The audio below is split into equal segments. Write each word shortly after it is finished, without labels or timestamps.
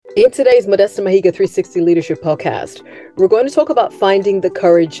In today's Modesta Mahiga 360 Leadership Podcast, we're going to talk about finding the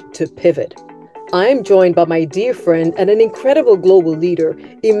courage to pivot. I'm joined by my dear friend and an incredible global leader,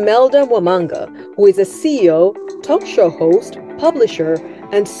 Emelda Mwamanga, who is a CEO, talk show host, publisher,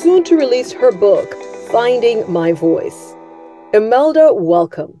 and soon to release her book, Finding My Voice. Emelda,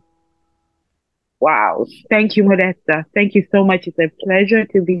 welcome. Wow. Thank you, Modesta. Thank you so much. It's a pleasure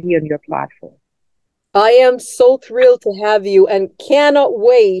to be on your platform. I am so thrilled to have you and cannot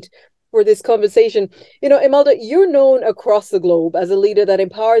wait for this conversation. Imelda, you're known across the globe as a leader that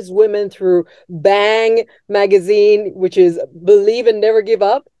empowers women through Bang magazine, which is Believe and Never Give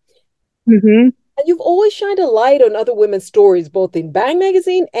Up. Mm-hmm. And you've always shined a light on other women's stories, both in Bang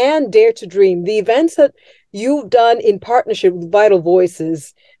magazine and Dare to Dream, the events that you've done in partnership with Vital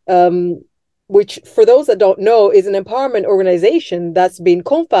Voices, which, for those that don't know, is an empowerment organization that's been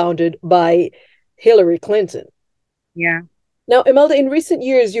co-founded by Hillary Clinton. Yeah. Now, Emelda, in recent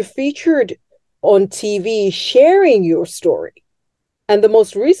years, you featured on TV sharing your story. And the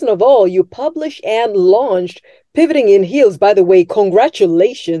most recent of all, you published and launched Pivoting in Heels. By the way,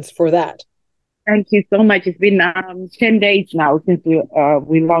 congratulations for that. Thank you so much. It's been 10 days now since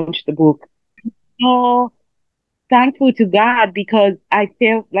we launched the book. So thankful to God because I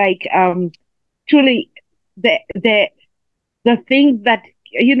felt like truly the thing that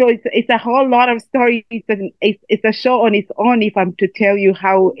it's a whole lot of stories, and it's a show on its own if I'm to tell you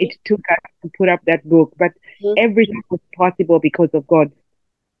how it took us to put up that book. But everything was possible because of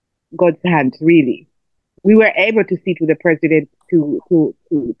God's hand, really. We were able to sit with the president to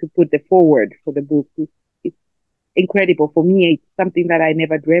put the forward for the book. It's incredible for me. It's something that I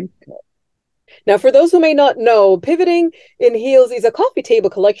never dreamt of. Now, for those who may not know, Pivoting in Heels is a coffee table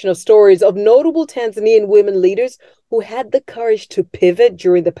collection of stories of notable Tanzanian women leaders who had the courage to pivot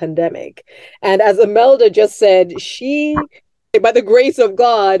during the pandemic. And as Emelda just said, she, by the grace of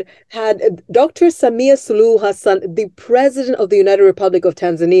God, had Dr. Samia Suluhu Hassan, the president of the United Republic of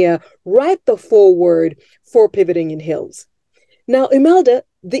Tanzania, write the foreword for Pivoting in Heels. Now, Emelda,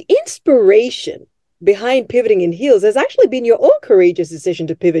 the inspiration behind Pivoting in Heels has actually been your own courageous decision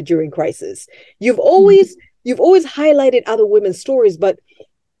to pivot during crisis. You've always highlighted other women's stories, but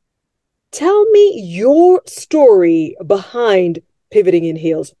tell me your story behind Pivoting in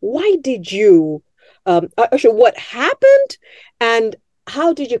Heels. Why did you actually, what happened, and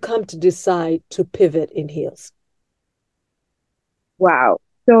how did you come to decide to pivot in heels? Wow.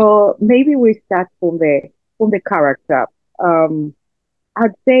 So maybe we start from the character. Um,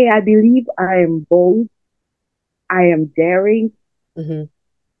 I'd say I believe I am bold. I am daring. Mm-hmm.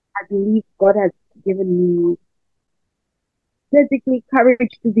 I believe God has given me basically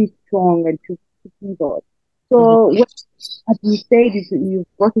courage to be strong and to pivot. Mm-hmm. So what as you said, you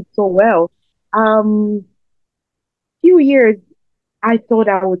got it so well. Um, few years I thought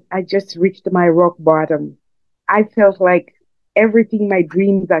I just reached my rock bottom. I felt like everything, my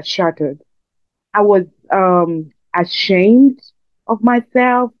dreams are shattered. I was ashamed of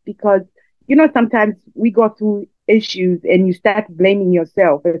myself because sometimes we go through issues and you start blaming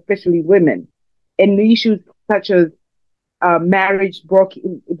yourself, especially women, and the issues such as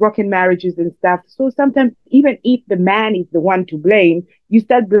broken marriages and stuff. So sometimes even if the man is the one to blame, you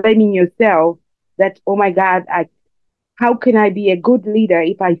start blaming yourself that, oh my God, how can I be a good leader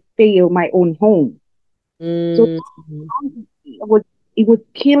if I fail my own home? So Mm-hmm. it was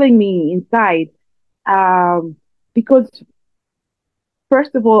killing me inside. Um, because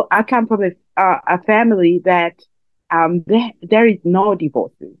first of all, I come from a family that there is no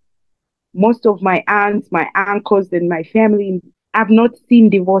divorces. Most of my aunts, my uncles, and my family, I've not seen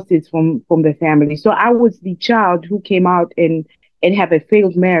divorces from the family. So I was the child who came out and have a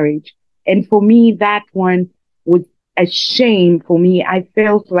failed marriage. And for me, that one was a shame for me. I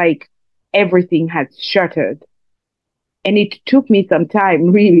felt like everything had shattered. And it took me some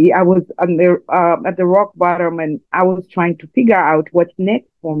time, really. I was at the rock bottom and I was trying to figure out what's next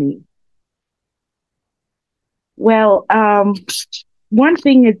for me. Well, one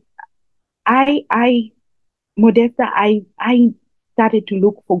thing is I Modesta, I started to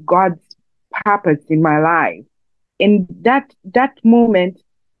look for God's purpose in my life. In that moment,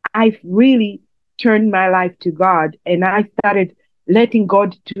 I really turned my life to God and I started letting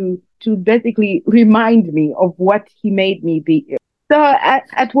God to basically remind me of what He made me be. So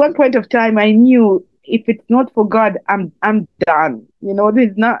at one point of time, I knew if it's not for God, I'm done.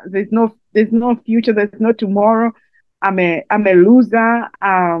 There's no future. There's no tomorrow. I'm a loser.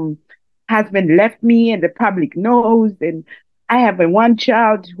 Husband left me, and the public knows. And I have a one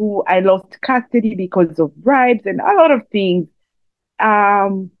child who I lost custody because of bribes and a lot of things.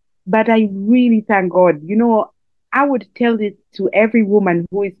 But I really thank God. I would tell this to every woman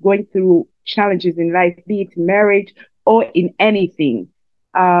who is going through challenges in life, be it marriage or in anything.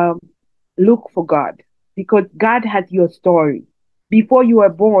 Um, Look for God, because God has your story. Before you were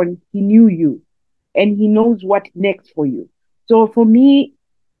born, He knew you and He knows what's next for you. So for me,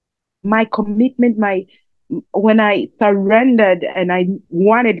 my commitment, my when I surrendered and I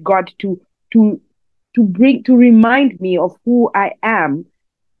wanted God to to remind me of who I am,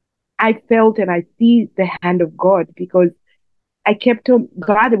 I felt and I see the hand of God, because I kept on,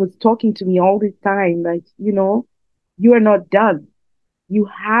 God was talking to me all this time, like, you are not done. You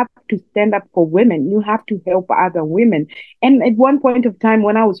have to stand up for women. You have to help other women. And at one point of time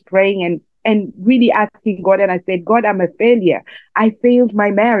when I was praying and really asking God, and I said, God, I'm a failure. I failed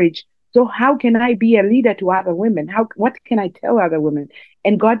my marriage. So how can I be a leader to other women? What can I tell other women?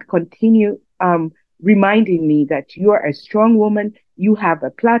 And God continued reminding me that you are a strong woman, you have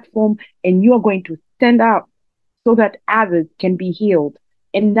a platform, and you are going to stand up so that others can be healed.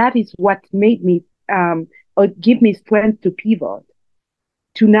 And that is what made me or give me strength to pivot,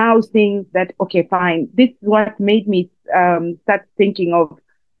 to now saying that, okay, fine, this is what made me start thinking of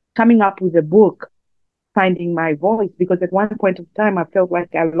coming up with a book, finding my voice, because at one point of time I felt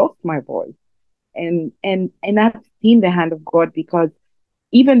like I lost my voice. And I've seen the hand of God, because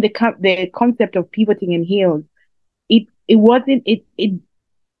even the concept of pivoting in heels, it wasn't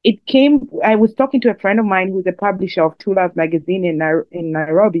it came. I was talking to a friend of mine who's a publisher of True Love magazine in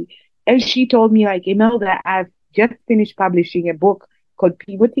Nairobi, and she told me, like, Emelda, I've just finished publishing a book called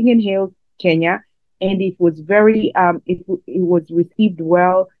Pivoting in Heels Kenya, and it was it was received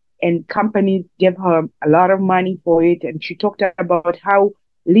well, and companies gave her a lot of money for it. And she talked about how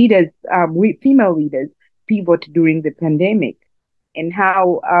leaders, female leaders, pivot during the pandemic, and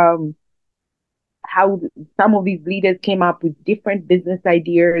how some of these leaders came up with different business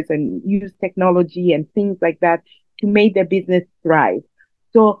ideas and used technology and things like that to make their business thrive.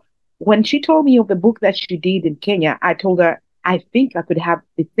 So when she told me of the book that she did in Kenya, I told her, I think I could have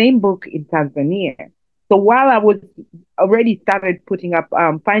the same book in Tanzania. So while I was already started putting up,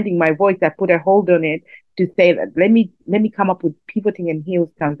 finding my voice, I put a hold on it to say that let me come up with Pivoting in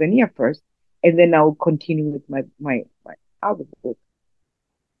Heels Tanzania first, and then I'll continue with my other book.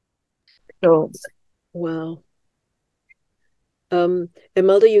 So Wow.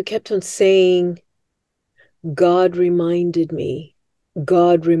 Emelda, you kept on saying, God reminded me.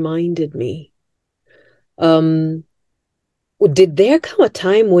 God reminded me. Um, did there come a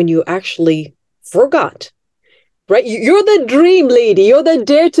time when you actually forgot? Right? You're the dream lady. You're the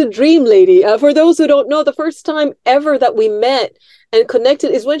dare to dream lady. For those who don't know, the first time ever that we met and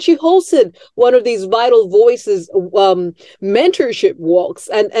connected is when she hosted one of these Vital Voices mentorship walks,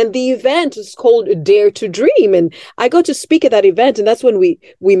 and the event is called Dare to Dream, and I got to speak at that event, and that's when we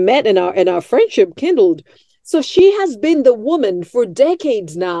met and our friendship kindled. So she has been the woman for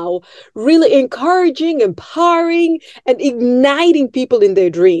decades now, really encouraging, empowering, and igniting people in their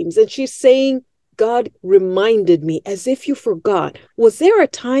dreams. And she's saying, God reminded me, as if you forgot. Was there a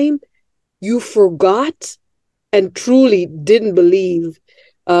time you forgot and truly didn't believe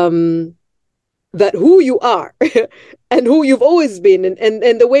that who you are and who you've always been,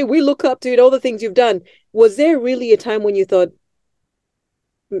 and the way we look up to you and all the things you've done? Was there really a time when you thought,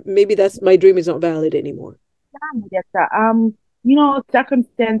 maybe that's my dream is not valid anymore? yes, sir.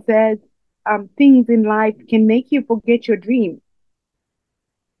 Circumstances, things in life can make you forget your dream.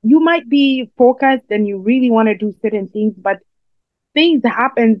 You might be focused and you really want to do certain things, but things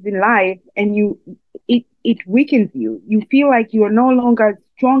happens in life and it weakens you. You feel like you are no longer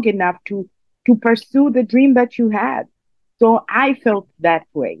strong enough to pursue the dream that you had. So I felt that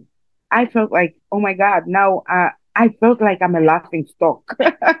way. I felt like, oh my God, now I felt like I'm a laughing stock.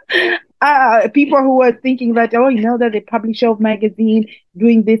 People who were thinking that, oh, that the publisher of magazine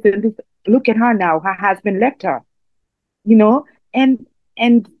doing this and this, look at her now. Her husband left her, you know, and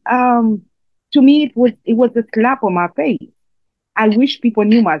and to me it was a slap on my face. I wish people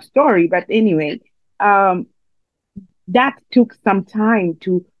knew my story, but anyway, um, that took some time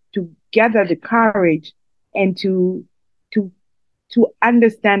to gather the courage and to to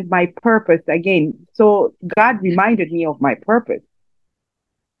understand my purpose again. So God reminded me of my purpose.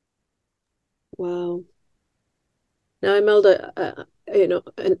 Wow. Now, Imelda, and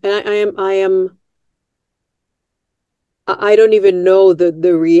I don't even know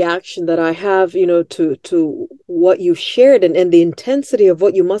the reaction that I have, to what you shared, and the intensity of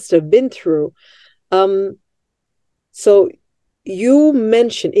what you must have been through. So you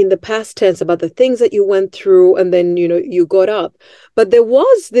mentioned in the past tense about the things that you went through, and then, you got up. But there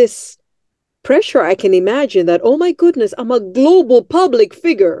was this pressure, I can imagine, that, oh my goodness, I'm a global public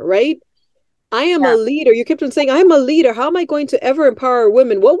figure, right? I am a Yeah. leader. You kept on saying, I'm a leader. How am I going to ever empower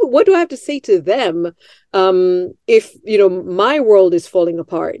women? What do I have to say to them if, my world is falling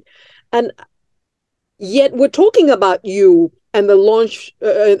apart? And yet we're talking about you and the launch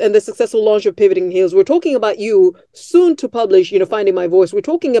and the successful launch of Pivoting Heels. We're talking about you soon to publish, Finding My Voice. We're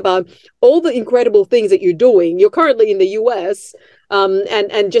talking about all the incredible things that you're doing. You're currently in the US,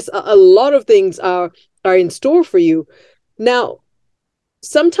 and just a lot of things are in store for you. Now,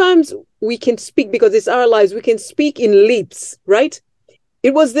 sometimes we can speak because it's our lives. We can speak in leaps, right?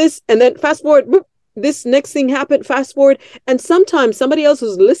 It was this, and then fast forward, boop, this next thing happened, fast forward. And sometimes somebody else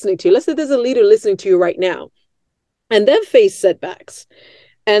who's listening to you, let's say there's a leader listening to you right now, and they've faced setbacks.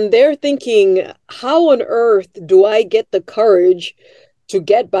 And they're thinking, how on earth do I get the courage to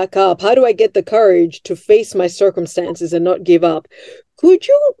get back up? How do I get the courage to face my circumstances and not give up? Could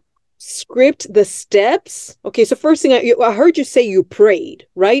you script the steps? Okay, so first thing, I heard you say you prayed,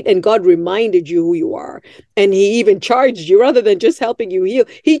 right? And God reminded you who you are. And He even charged you rather than just helping you heal.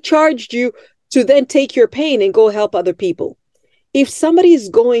 He charged you to then take your pain and go help other people. If somebody's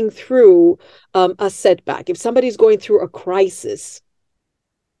going through a setback, if somebody's going through a crisis,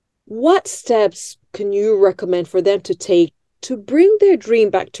 what steps can you recommend for them to take to bring their dream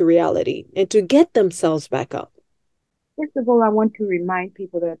back to reality and to get themselves back up? First of all, I want to remind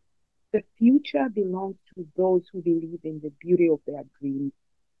people that the future belongs to those who believe in the beauty of their dreams.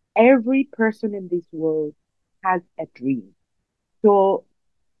 Every person in this world has a dream. So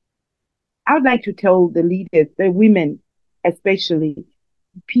I would like to tell the leaders, the women especially,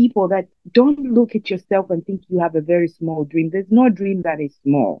 people that don't look at yourself and think you have a very small dream. There's no dream that is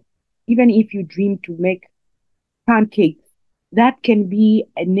small. Even if you dream to make pancakes, that can be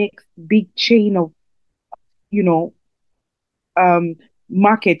a next big chain of, you know, um,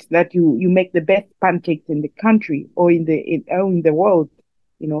 market that you make the best pancakes in the country or in the world.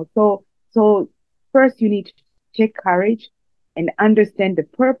 So first you need to take courage and understand the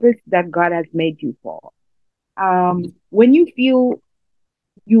purpose that God has made you for. When you feel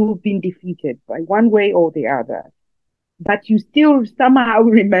you've been defeated by one way or the other, but you still somehow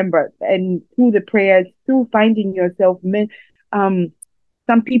remember, and through the prayers, through finding yourself, um,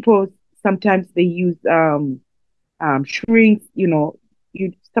 some people sometimes they use shrinks.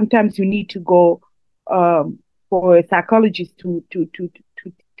 You sometimes you need to go for a psychologist to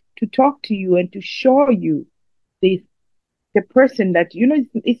talk to you and to show you this the person that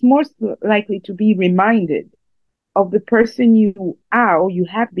it's most likely to be reminded of the person you are or you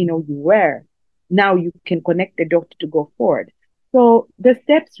have been or you were. Now you can connect the dots to go forward. So the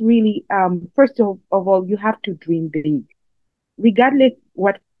steps really, first of all, you have to dream big. Regardless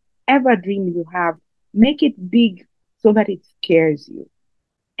whatever dream you have, make it big so that it scares you.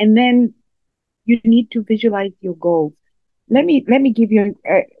 And then you need to visualize your goals. Let me give you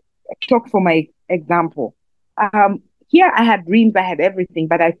a talk for my example. Um, Here I had dreams, I had everything,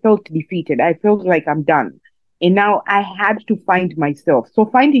 but I felt defeated. I felt like I'm done. And now I had to find myself. So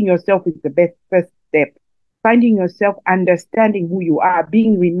finding yourself is the best first step. Finding yourself, understanding who you are,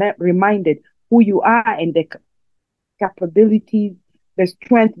 being reminded who you are and the capabilities, the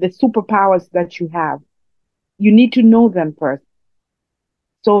strength, the superpowers that you have. You need to know them first.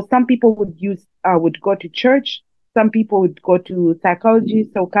 So some people would go to church, some people would go to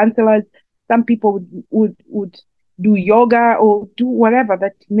psychologists or counselors, some people would do yoga or do whatever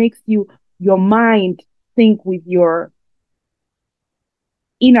that makes your mind think with your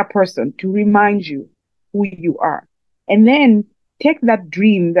inner person to remind you who you are. And then take that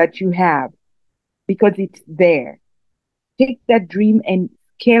dream that you have because it's there. Take that dream and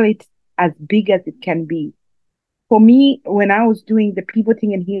scale it as big as it can be. For me, when I was doing the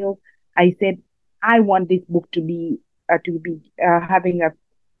pivoting and heal, I said, I want this book to be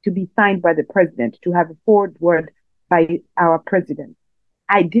signed by the president, to have a forward word by our president.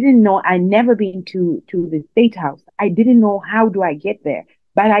 I didn't know. I never been to the state house. I didn't know how do I get there.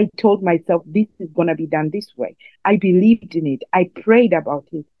 But I told myself this is gonna be done this way. I believed in it. I prayed about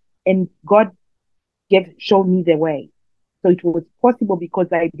it, and God showed me the way. So it was possible because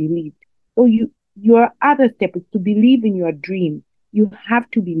I believed. So your other step is to believe in your dream. You have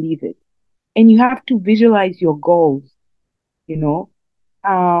to believe it, and you have to visualize your goals. You know,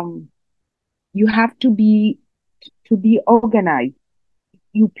 um, you have to be organized.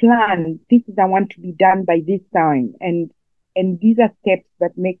 You plan. This is I want to be done by this time, and these are steps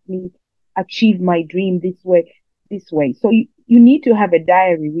that make me achieve my dream this way. This way. So you need to have a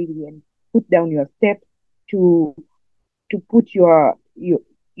diary really and put down your steps to put your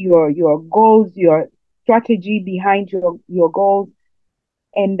goals, your strategy behind your goals,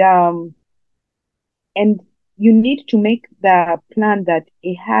 and um and you need to make the plan that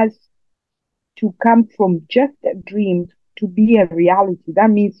it has to come from just a dream to be a reality. That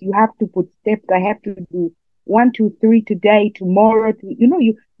means you have to put steps. I have to do one, two, three today, tomorrow.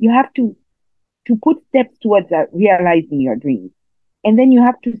 You have to put steps towards realizing your dreams. And then you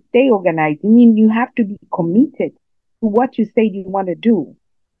have to stay organized. I mean, you have to be committed to what you say you want to do.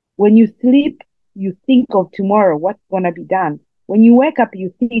 When you sleep, you think of tomorrow, what's going to be done. When you wake up,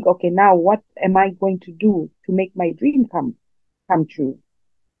 you think, okay, now what am I going to do to make my dream come true?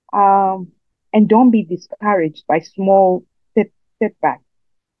 And don't be discouraged by small setbacks.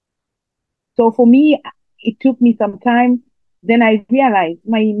 So for me, it took me some time. Then I realized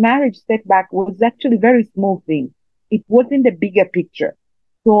my marriage setback was actually a very small thing. It wasn't the bigger picture.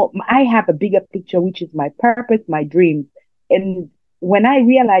 So I have a bigger picture, which is my purpose, my dreams. And when I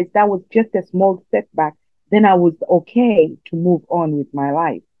realized that was just a small setback, then I was okay to move on with my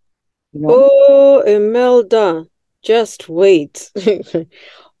life. Oh, Emelda, just wait.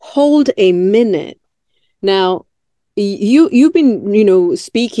 Hold a minute. Now, you've been,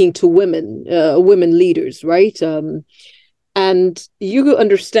 speaking to women leaders, right? And you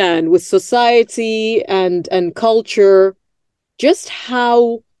understand with society and culture just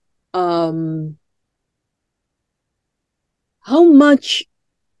how much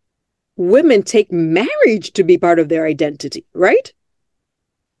women take marriage to be part of their identity, right?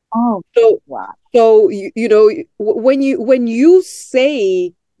 Oh, So, wow. so when you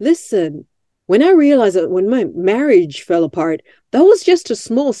say, listen, when I realized that when my marriage fell apart, that was just a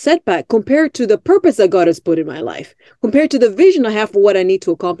small setback compared to the purpose that God has put in my life, compared to the vision I have for what I need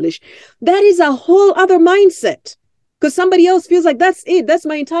to accomplish. That is a whole other mindset. Because somebody else feels like that's it. That's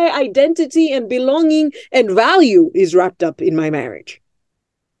my entire identity and belonging and value is wrapped up in my marriage.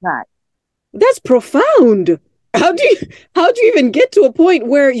 Right. That's profound. How do you even get to a point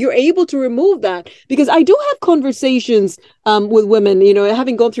where you're able to remove that? Because I do have conversations with women,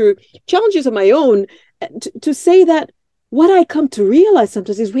 having gone through challenges of my own, to say that what I come to realize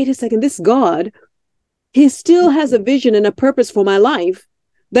sometimes is, wait a second, this God, he still has a vision and a purpose for my life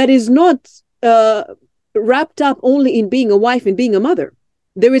that is not wrapped up only in being a wife and being a mother.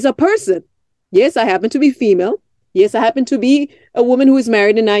 There is a person. Yes, I happen to be female. Yes, I happen to be a woman who is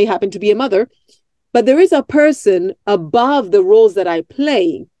married, and I happen to be a mother. But there is a person above the roles that I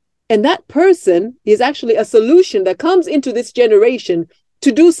play. And that person is actually a solution that comes into this generation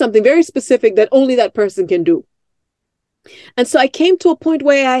to do something very specific that only that person can do. And so I came to a point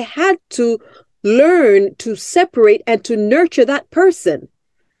where I had to learn to separate and to nurture that person,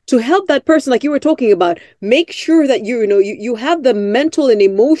 to help that person, like you were talking about, make sure that you have the mental and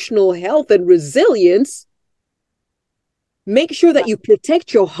emotional health and resilience. Make sure that you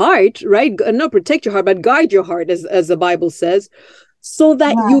protect your heart, right? Not protect your heart, but guide your heart, as the Bible says, so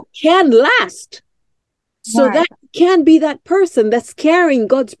that you can last, so that you can be that person that's carrying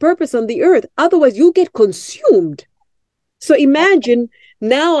God's purpose on the earth. Otherwise, you'll get consumed. So imagine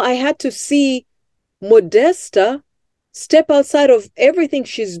now I had to see Modesta step outside of everything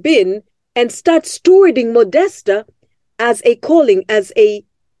she's been and start stewarding Modesta as a calling,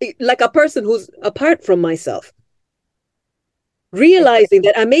 like a person who's apart from myself. Realizing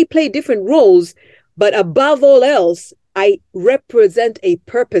that I may play different roles, but above all else, I represent a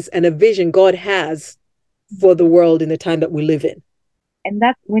purpose and a vision God has for the world in the time that we live in. And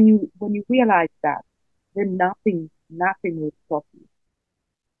that's when you realize that, then nothing will stop you.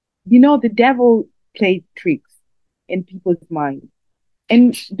 The devil plays tricks in people's minds.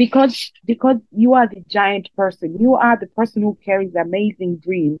 And because you are the giant person, you are the person who carries amazing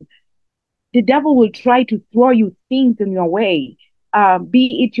dreams, the devil will try to throw you things in your way.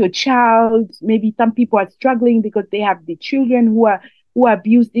 Be it your child, maybe some people are struggling because they have the children who are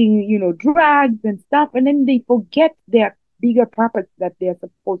abusing, drugs and stuff, and then they forget their bigger purpose that they're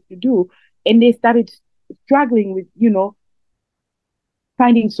supposed to do, and they started struggling with,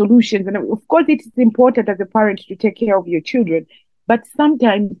 finding solutions. And of course, it is important as a parent to take care of your children, but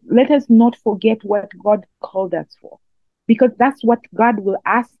sometimes let us not forget what God called us for, because that's what God will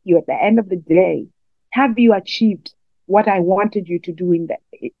ask you at the end of the day. Have you achieved what I wanted you to do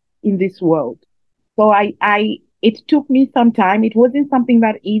in this world? So it took me some time. It wasn't something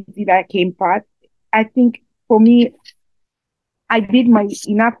that easy that came past. I think for me, I did my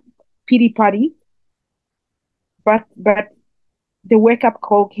enough pity party, but the wake up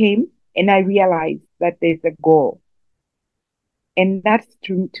call came, and I realized that there's a goal, and that's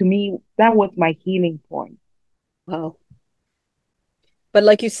to me, that was my healing point. Wow. But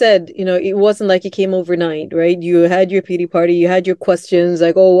like you said, it wasn't like it came overnight, right? You had your pity party, you had your questions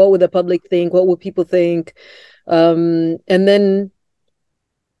like, oh, what would the public think? What would people think? And then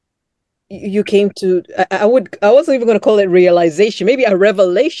you came to, I wasn't even going to call it realization, maybe a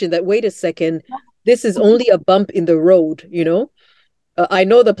revelation that, wait a second, this is only a bump in the road, you know? I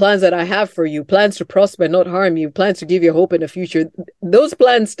know the plans that I have for you, plans to prosper and not harm you, plans to give you hope in the future. Those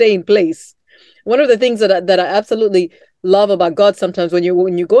plans stay in place. One of the things that I absolutely love about God sometimes when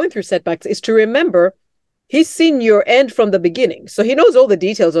you're going through setbacks is to remember he's seen your end from the beginning. So he knows all the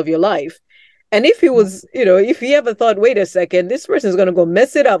details of your life. And if he was, if he ever thought, wait a second, this person is going to go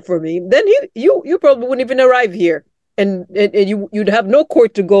mess it up for me, then you probably wouldn't even arrive here, and you'd have no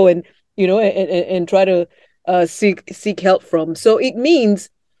court to go and and try to seek help from. So it means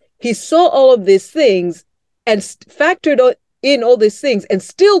he saw all of these things and factored in all these things and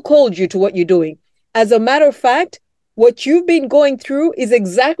still called you to what you're doing. As a matter of fact, what you've been going through is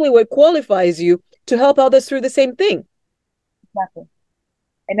exactly what qualifies you to help others through the same thing. Exactly.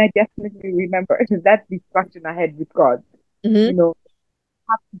 And I definitely remember that discussion I had with God. Mm-hmm. You know, you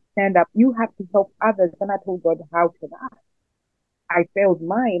have to stand up. You have to help others. And I told God, how can I? I failed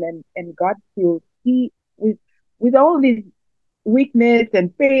mine, and God still see with all this weakness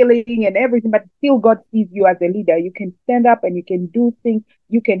and failing and everything, but still God sees you as a leader. You can stand up and you can do things.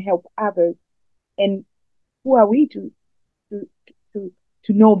 You can help others. And who are we to to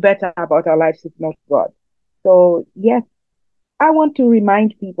to know better about our lives if not God? So yes, I want to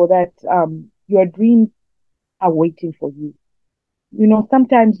remind people that your dreams are waiting for you. You know,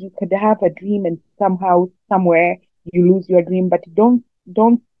 sometimes you could have a dream and somehow, somewhere, you lose your dream, but don't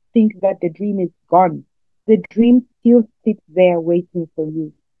think that the dream is gone. The dream still sits there waiting for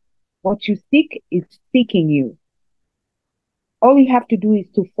you. What you seek is seeking you. All you have to do is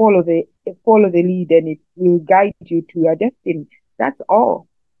to follow the lead, and it will guide you to your destiny. That's all.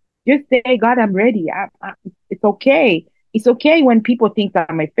 Just say, God, I'm ready. It's okay. It's okay when people think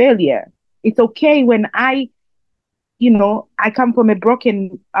I'm a failure. It's okay when I come from a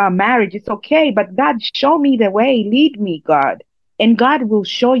broken marriage. It's okay, but God, show me the way. Lead me, God, and God will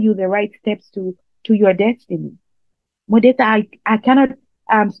show you the right steps to your destiny. Modesta, I cannot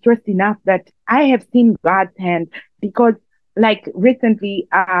stress enough that I have seen God's hand because, like recently,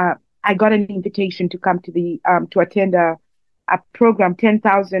 I got an invitation to come to attend a program,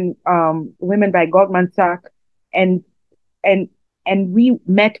 10,000 women by Goldman Sachs, and and and we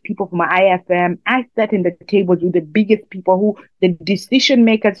met people from IFM. I sat in the tables with the biggest people, the decision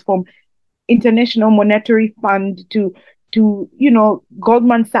makers from International Monetary Fund to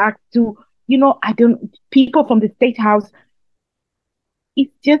Goldman Sachs to I don't people from the State House.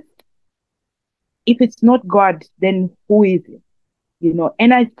 It's just, if it's not God, then who is it?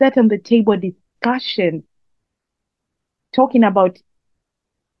 And I sat on the table discussion talking about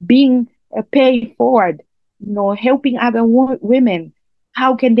being a pay forward, helping other women.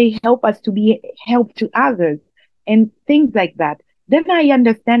 How can they help us to be help to others and things like that? Then I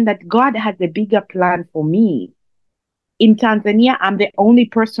understand that God has a bigger plan for me. In Tanzania, I'm the only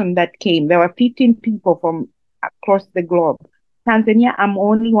person that came. There were 15 people from across the globe. Tanzania, I'm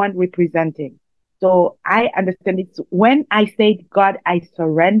only one representing. So I understand it's when I said, God, I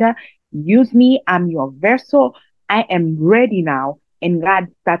surrender. Use me. I'm your vessel. I am ready now. And God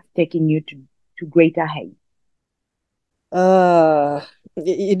starts taking you to greater heights. Uh,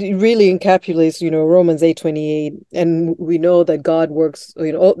 it really encapsulates, Romans 8:28. And we know that God works,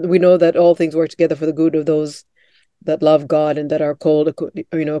 we know that all things work together for the good of those that love God and that are called,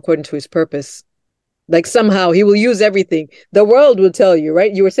 according to his purpose. Like somehow he will use everything. The world will tell you,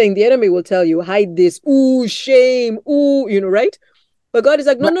 right? You were saying the enemy will tell you, hide this, ooh, shame, ooh, right? But God is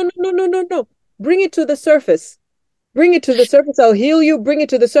like, no, But no, no, no, no, no, no. Bring it to the surface. Bring it to the surface. I'll heal you. Bring it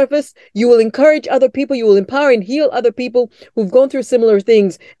to the surface. You will encourage other people. You will empower and heal other people who've gone through similar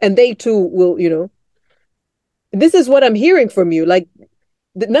things. And they too will, this is what I'm hearing from you. Like,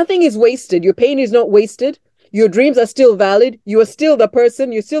 nothing is wasted. Your pain is not wasted. Your dreams are still valid. You are still the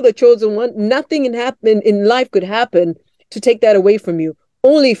person. You're still the chosen one. Nothing in life could happen to take that away from you.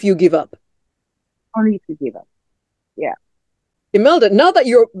 Only if you give up. only if you give up. Yeah. Emelda, now that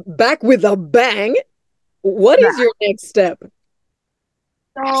you're back with a bang, what is Yeah. your next step?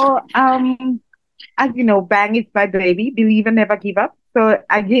 So, as you know, Bang is my baby. Believe and never give up. So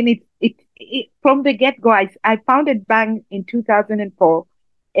again, it from the get go. I founded Bang in 2004,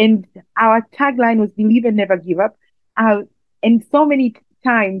 and our tagline was "Believe and never give up." Uh, and so many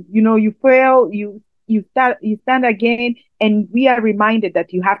times, you fail, you stand again, and we are reminded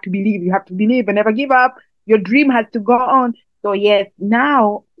that you have to believe and never give up. Your dream has to go on. So yes,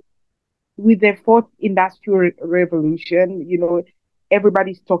 now with the fourth industrial revolution,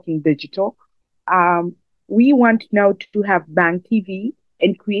 everybody's talking digital. Um, we want now to have Bank TV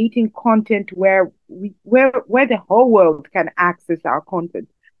and creating content where the whole world can access our content.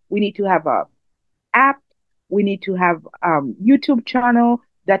 We need to have a app. We need to have YouTube channel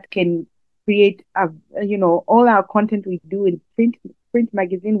that can create all our content we do in print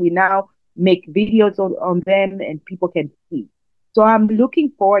magazine. We now make videos on them and people can see. So I'm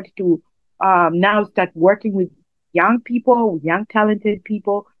looking forward to now start working with young people, young talented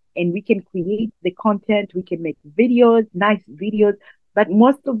people, and we can create the content. We can make videos, nice videos, but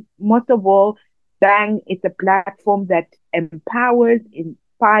most of all, Bang is a platform that empowers,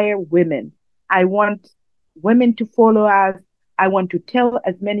 inspire women. I want women to follow us. I want to tell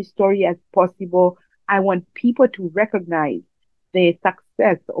as many stories as possible. I want people to recognize the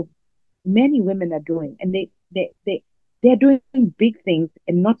success of many women are doing, and they're doing big things,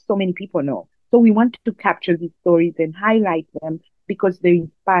 and not so many people know. So we want to capture these stories and highlight them because they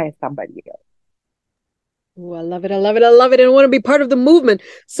inspire somebody else. Oh, I love it. I love it. I love it. And I want to be part of the movement.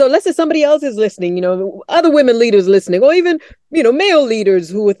 So let's say somebody else is listening, other women leaders listening, or even, male leaders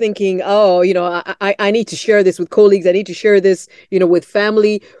who are thinking, oh, I need to share this with colleagues. I need to share this, with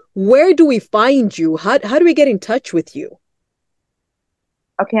family. Where do we find you? How do we get in touch with you?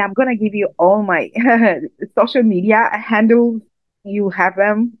 Okay, I'm going to give you all my social media handles. You have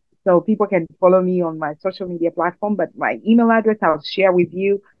them so people can follow me on my social media platform, but my email address I'll share with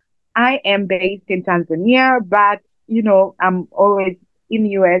you. I am based in Tanzania, but I'm always in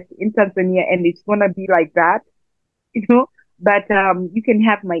US, in Tanzania, and it's gonna be like that, you know. But you can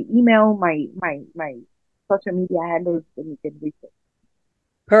have my email, my social media handles, and you can reach it.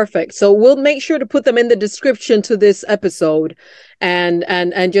 Perfect. So we'll make sure to put them in the description to this episode, and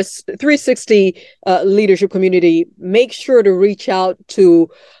just 360 leadership community. Make sure to reach out to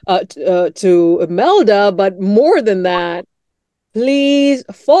Emelda, but more than that, please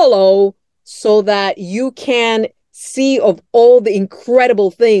follow so that you can see of all the incredible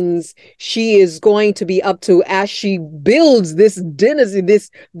things she is going to be up to as she builds this dynasty,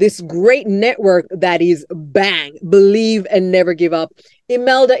 this great network that is Bang, believe and never give up.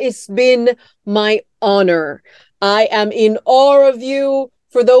 Emelda, it's been my honor. I am in awe of you.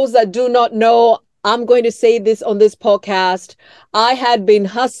 For those that do not know, I'm going to say this on this podcast. I had been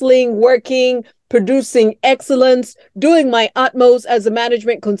hustling, working, producing excellence, doing my utmost as a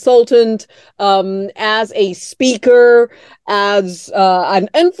management consultant, as a speaker, as an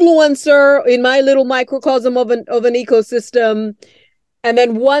influencer in my little microcosm of an ecosystem. And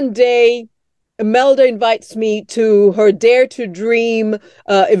then one day, Emelda invites me to her Dare to Dream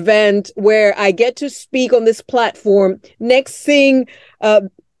event where I get to speak on this platform. Next thing,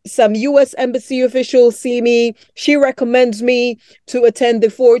 some U.S. Embassy officials see me. She recommends me to attend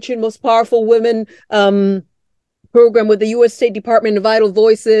the Fortune Most Powerful Women program with the U.S. State Department of Vital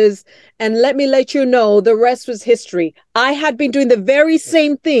Voices. And let me let you know, the rest was history. I had been doing the very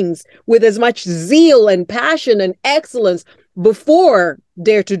same things with as much zeal and passion and excellence before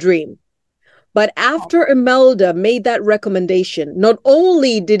Dare to Dream. But after Emelda made that recommendation, not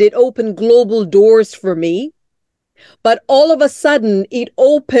only did it open global doors for me, but all of a sudden it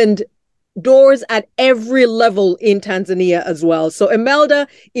opened doors at every level in Tanzania as well. So Emelda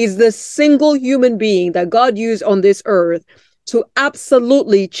is the single human being that God used on this earth to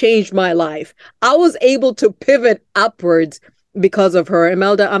absolutely change my life. I was able to pivot upwards because of her.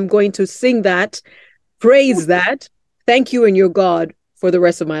 Emelda, I'm going to sing that, praise that. Thank you and your God for the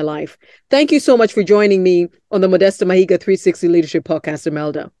rest of my life. Thank you so much for joining me on the Modesta Mahiga 360 Leadership Podcast,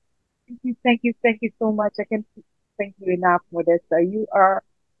 Emelda. Thank you so much. I can't thank you enough, Modesta. You are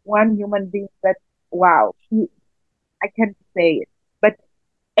one human being that, wow, I can't say it. But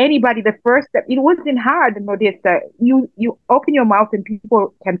anybody, the first step, it wasn't hard, Modesta. You open your mouth and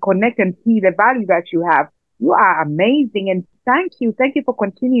people can connect and see the value that you have. You are amazing. And thank you. Thank you for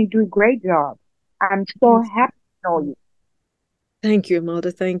continuing to do a great job. I'm so happy to know you. Thank you,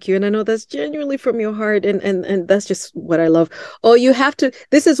 Emelda. Thank you. And I know that's genuinely from your heart. And that's just what I love. Oh, you have to,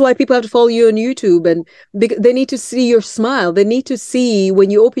 this is why people have to follow you on YouTube, and they need to see your smile. They need to see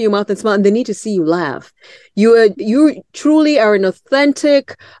when you open your mouth and smile, and they need to see you laugh. You truly are an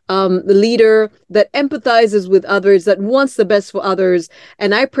authentic leader that empathizes with others, that wants the best for others.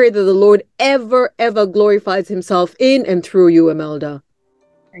 And I pray that the Lord ever glorifies himself in and through you, Emelda.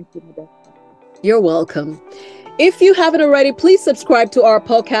 Thank you, Modesta. You're welcome. If you haven't already, please subscribe to our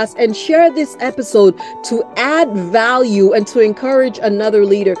podcast and share this episode to add value and to encourage another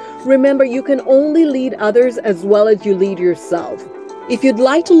leader. Remember, you can only lead others as well as you lead yourself. If you'd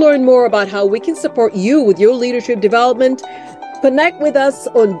like to learn more about how we can support you with your leadership development, connect with us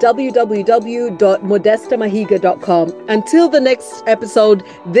on www.modestamahiga.com. Until the next episode,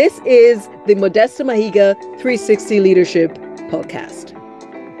 this is the Modesta Mahiga 360 Leadership Podcast.